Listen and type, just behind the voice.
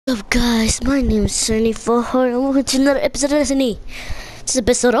Up guys, my name is Sunny Fahar and welcome to another episode of Destiny. This is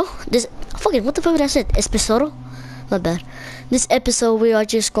episode. What the fuck did I say? Episode? My bad. This episode we are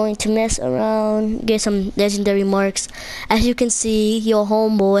just going to mess around, get some legendary marks. As you can see, your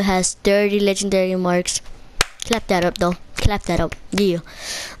homeboy has 30 legendary marks. Clap that up though. Clap that up. Yeah.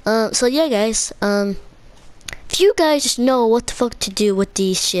 So yeah guys, if you guys just know what the fuck to do with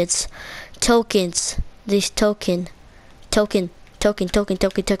these shits, tokens, this token, tokens, please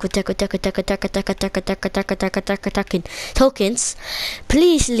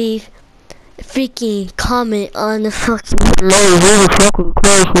leave freaking comment on the fucking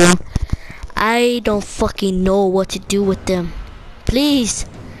below. I don't fucking know what to do with them. Please,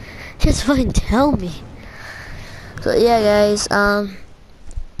 just fucking tell me. So yeah guys, I'm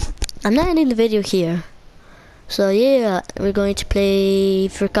not ending the video here. So yeah, we're going to play,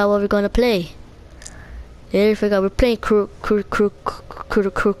 forgot what we're gonna play. Yeah, I forgot we're playing Crucible.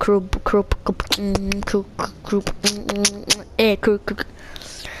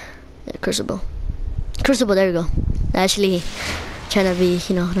 Crucible, there we go. Actually trying to be,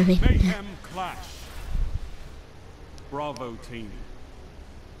 you know what I mean. Mayhem Clash. Bravo team.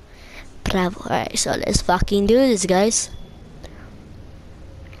 Bravo. Alright, so let's fucking do this guys.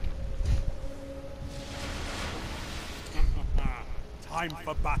 Time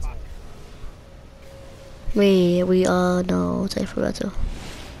for battle. We all know time for battle.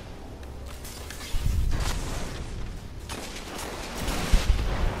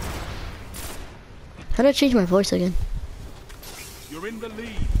 How do I change my voice again? You're in the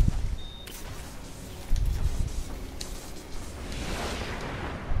lead.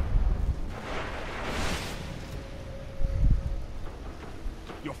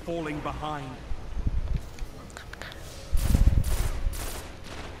 You're falling behind.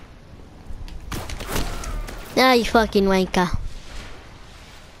 Ah, you fucking wanker.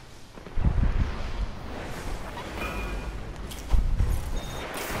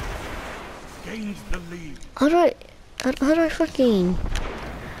 Gained the lead. How do I fucking...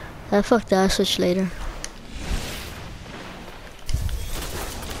 fuck that, I'll switch later.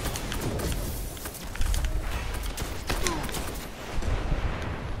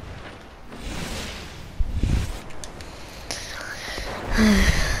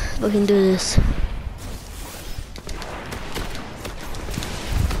 Fucking do this.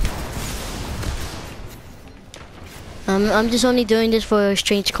 I'm just only doing this for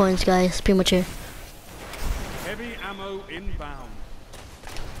strange coins, guys. Pretty much it. Heavy ammo inbound.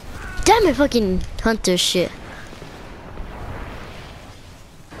 Damn it, fucking hunter shit.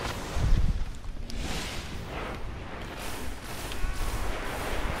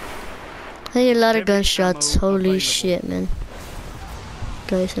 I hear a lot of gunshots. Holy shit, man.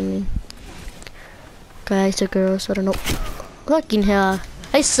 Guys, I mean. Guys or girls, I don't know. Fucking hell.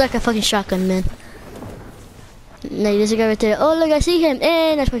 I suck at fucking shotgun, man. No, there's a guy right there. Oh, look, I see him.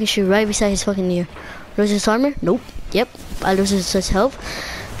 And I fucking shoot right beside his fucking ear. Lose his armor? Nope. Yep. I lose his health.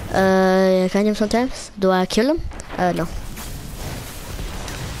 Can I him sometimes? Do I kill him? No.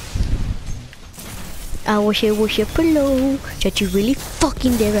 I wish it was your below. That you really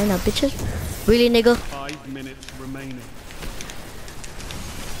fucking there right now, bitches. Really, nigga? 5 minutes remaining.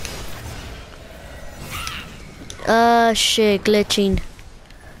 Shit, glitching.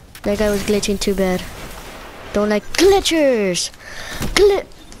 That guy was glitching too bad. Don't like glitchers.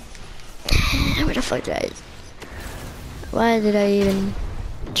 Where the fuck did I? Why did I even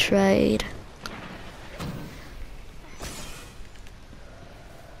trade?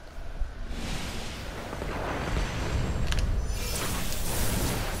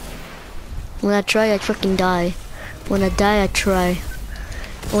 When I try, I fucking die. When I die, I try.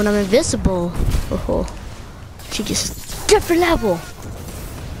 When I'm invisible, oh, she gets different level.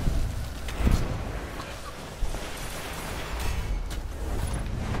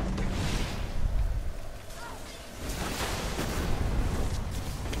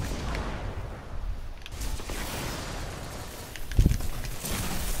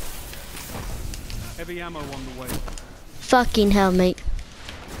 Heavy ammo on the way. Fucking hell, mate.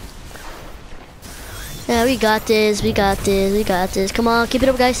 Yeah, we got this, we got this, we got this. Come on, keep it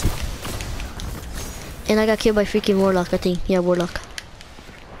up, guys. And I got killed by freaking Warlock, I think. Yeah, Warlock.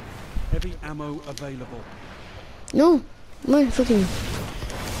 Heavy ammo available. No, man, fucking.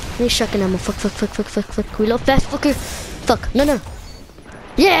 I need shotgun ammo. Fuck. Reload fast, fucker. Fuck, no.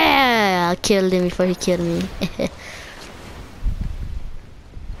 Yeah, I killed him before he killed me.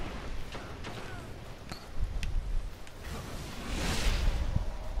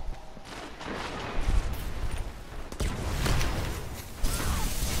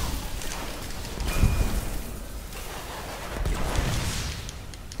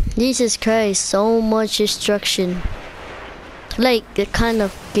 Jesus Christ, so much destruction. Like, they're kind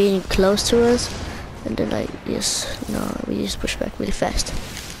of getting close to us. And then like, yes, no, we just push back really fast.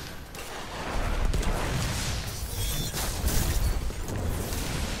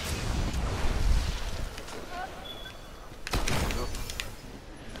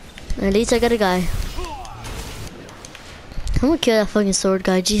 At least I got a guy. I'm gonna kill that fucking sword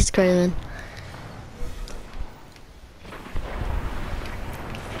guy, Jesus Christ, man.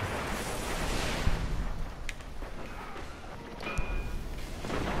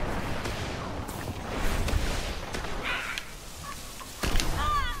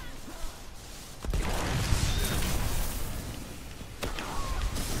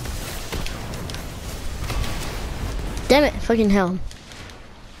 Damn it, fucking hell.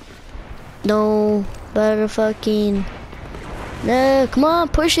 No, better fucking. No, come on,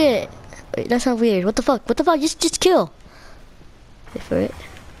 push it. Wait, that's not weird. What the fuck? What the fuck? Just kill. Wait for it.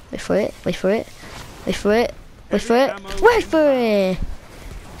 Wait for it. Wait for it. Wait for it. Wait for it. Wait for it.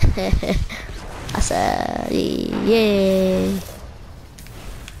 I said, yay.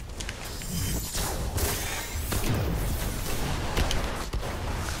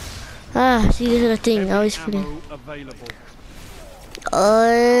 Ah, see, this is the thing. I always forget.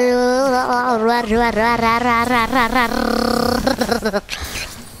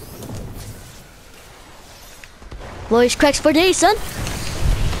 Voice cracks for days, son.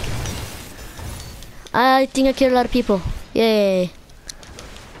 I think I killed a lot of people. Yay.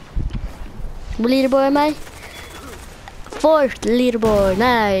 What leaderboard am I? 4th leaderboard.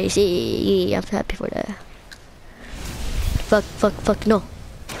 Nice. Yeah, I'm happy for that. Fuck, fuck, fuck. No.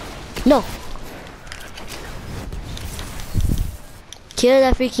 No. Kill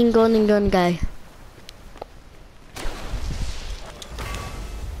that freaking golden gun guy.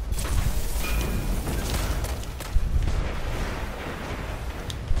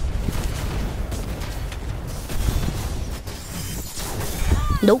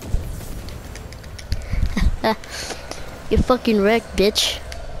 Nope. You fucking wrecked, bitch.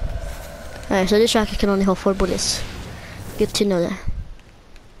 Alright, so this rocket can only hold 4 bullets. Good to know that.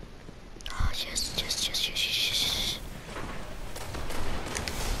 Oh, yes, yes, yes, yes, yes, yes.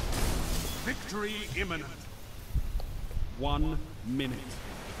 Victory imminent. 1 minute.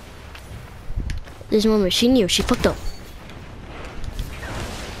 This woman, she knew, she fucked up.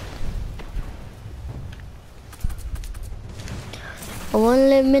 One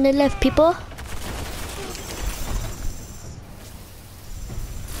minute left, people.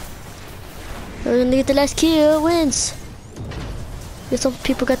 Who's gonna get the last kill wins. If some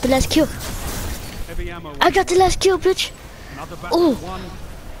people got the last kill. I got the last kill, bitch. Oh.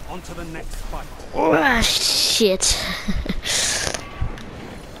 On to the next fight. Ah, shit.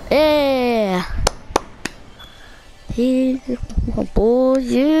 Yeah. Yeah, boy,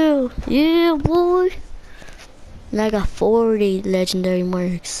 yeah, boy. And I got 40 legendary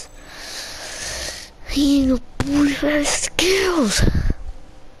marks. Yeah, boy, has skills.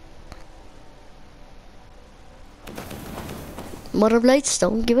 Mother Blades,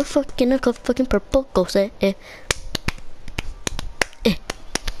 don't give a fuck in a fucking purple. Go say, eh. Eh.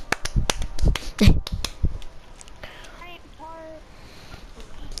 Eh.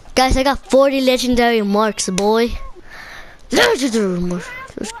 Guys, I got 40 legendary marks, boy. Legendary marks.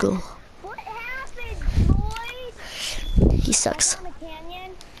 Let's go. What happened, boy? He sucks. On the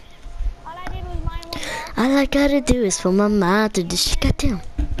canyon. All I did was mine one block. All I gotta do is for my mouth to just goddamn.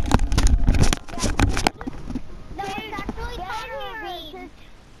 No, it's actually canyon.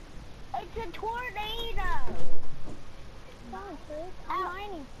 It's a tornado. Stop, sis. I'm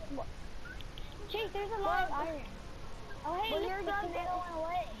mining. Chase, there's a lot of iron. Oh, hey, look, the tornado went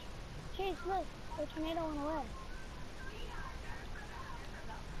away. Chase, look, the tornado went away.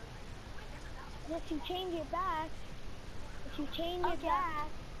 If you change it back, I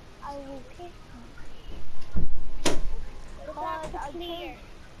will kick you. I'll change.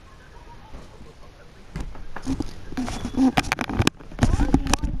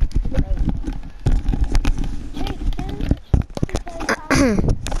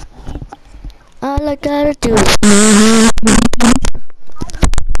 All I gotta do.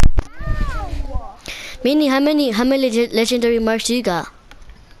 Minnie, how many legendary marks you got?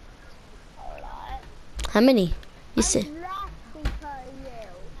 How many? You said.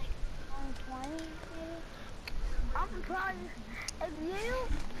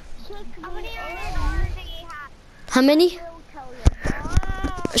 How many?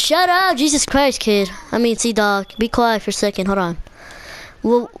 Shut up, Jesus Christ, kid. I mean, see, dog. Be quiet for a second. Hold on.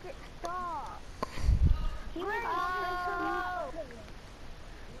 Well,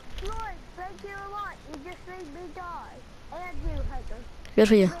 Good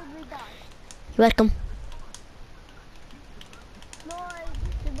for you. made me die. You're welcome. Lloyd,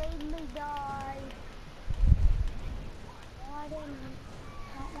 you made me die. No, I didn't.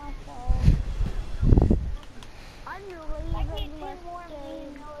 Not my fault. I'm leaving this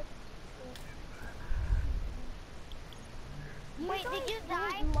game. Wait, did you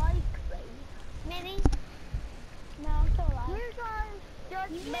die? Like me. Minnie? No, I'm still alive. You guys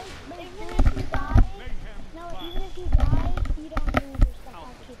just even if you die, no, even if you die, you don't lose your stuff.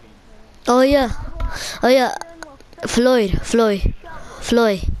 I'll keep it. Oh yeah. Oh yeah. Floyd. Floyd.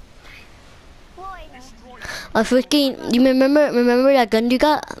 I freaking. You remember that gun you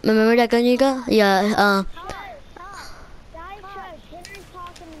got? Remember that gun you got? Yeah. Stop. Die, shush. Henry's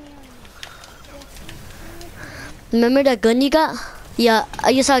talking to me. Remember that gun you got? Yeah.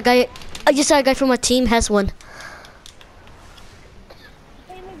 I just saw a guy from my team has one.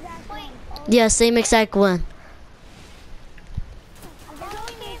 Same exact one. Yeah, same exact one.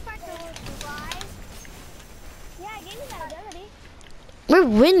 Yeah, I gave you that ability. We're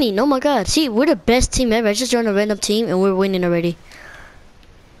winning. Oh my god. See, we're the best team ever. I just joined a random team and we're winning already.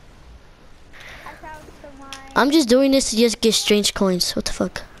 I found someone. I'm just doing this to just get strange coins. What the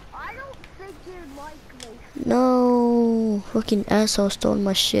fuck? I don't think you like me. No. Fucking asshole stole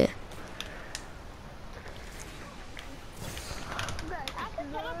my shit. I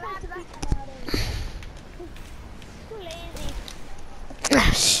can get it back because I'm too lazy.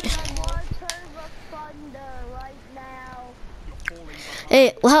 Ah, shit. I'm more Turbo Thunder right now.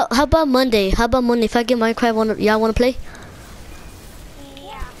 Hey, well, how about Monday? How about Monday? If I get Minecraft, y'all wanna play?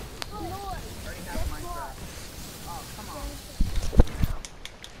 Yeah.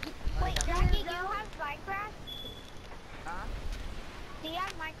 Wait, Jackie, do you have Minecraft? Huh? Do you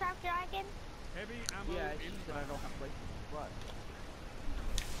have Minecraft, Dragon? Heavy ammo Yeah, it's just that I inbound. don't have places. What?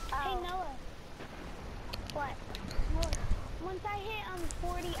 Hey, Noah. What? Once I hit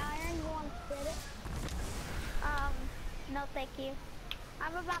 40 iron, you want to split it? No thank you.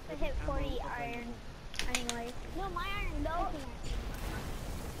 I'm about to hit 40 iron anyway. No, my iron, no.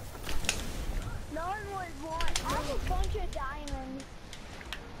 No one would want. I have a bunch of diamonds.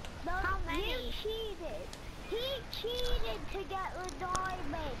 No, how many? You cheated. He cheated to get the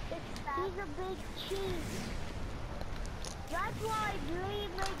diamond. He's a big cheat. That's why I'm leaving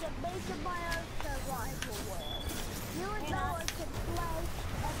and making my own survival world. You and Noah can play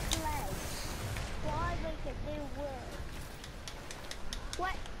and play. Why make a new world?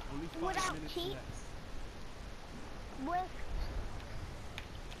 What? Only 5 Without minutes cheats? left. With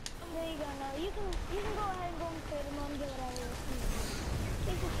there you go. No, you can go ahead and go and trade them on, get whatever you want.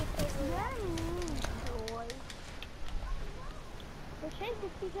 You can just take it. You're mean, boy. The shit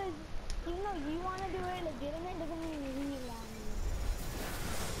is because even though you want to do it legitimate doesn't mean we want to.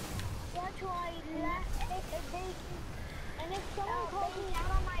 That's why and if someone calls me out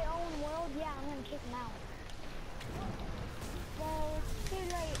on my own world, yeah, I'm gonna kick them out. Well, it's too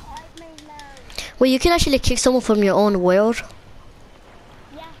late. I've made marriage. Well, you can actually kick someone from your own world.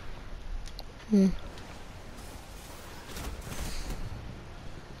 Yeah. Hmm.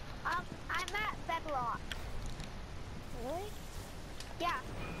 I'm at Bedrock. Really? Yeah.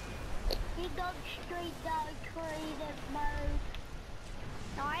 You go straight down creative mode.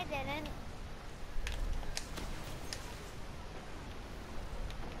 No, I didn't.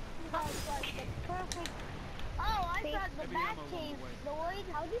 That's like the perfect. Oh, I found the bat cave, Lloyd.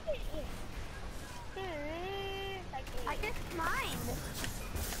 How did you get here? I just mined.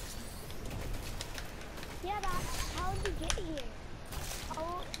 Yeah, how did you get here?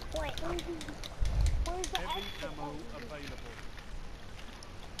 Oh, wait. Where's the Heavy exit? ammo available.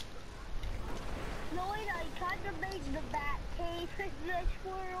 Lloyd, I tried to make the bat cave in this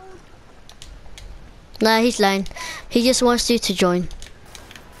world. Nah, he's lying. He just wants you to join.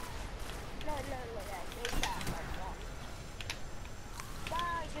 No, I made that like that.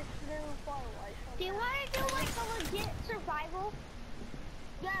 I just flew far away from. Do you want to do like a legit survival?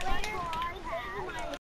 Yeah, later.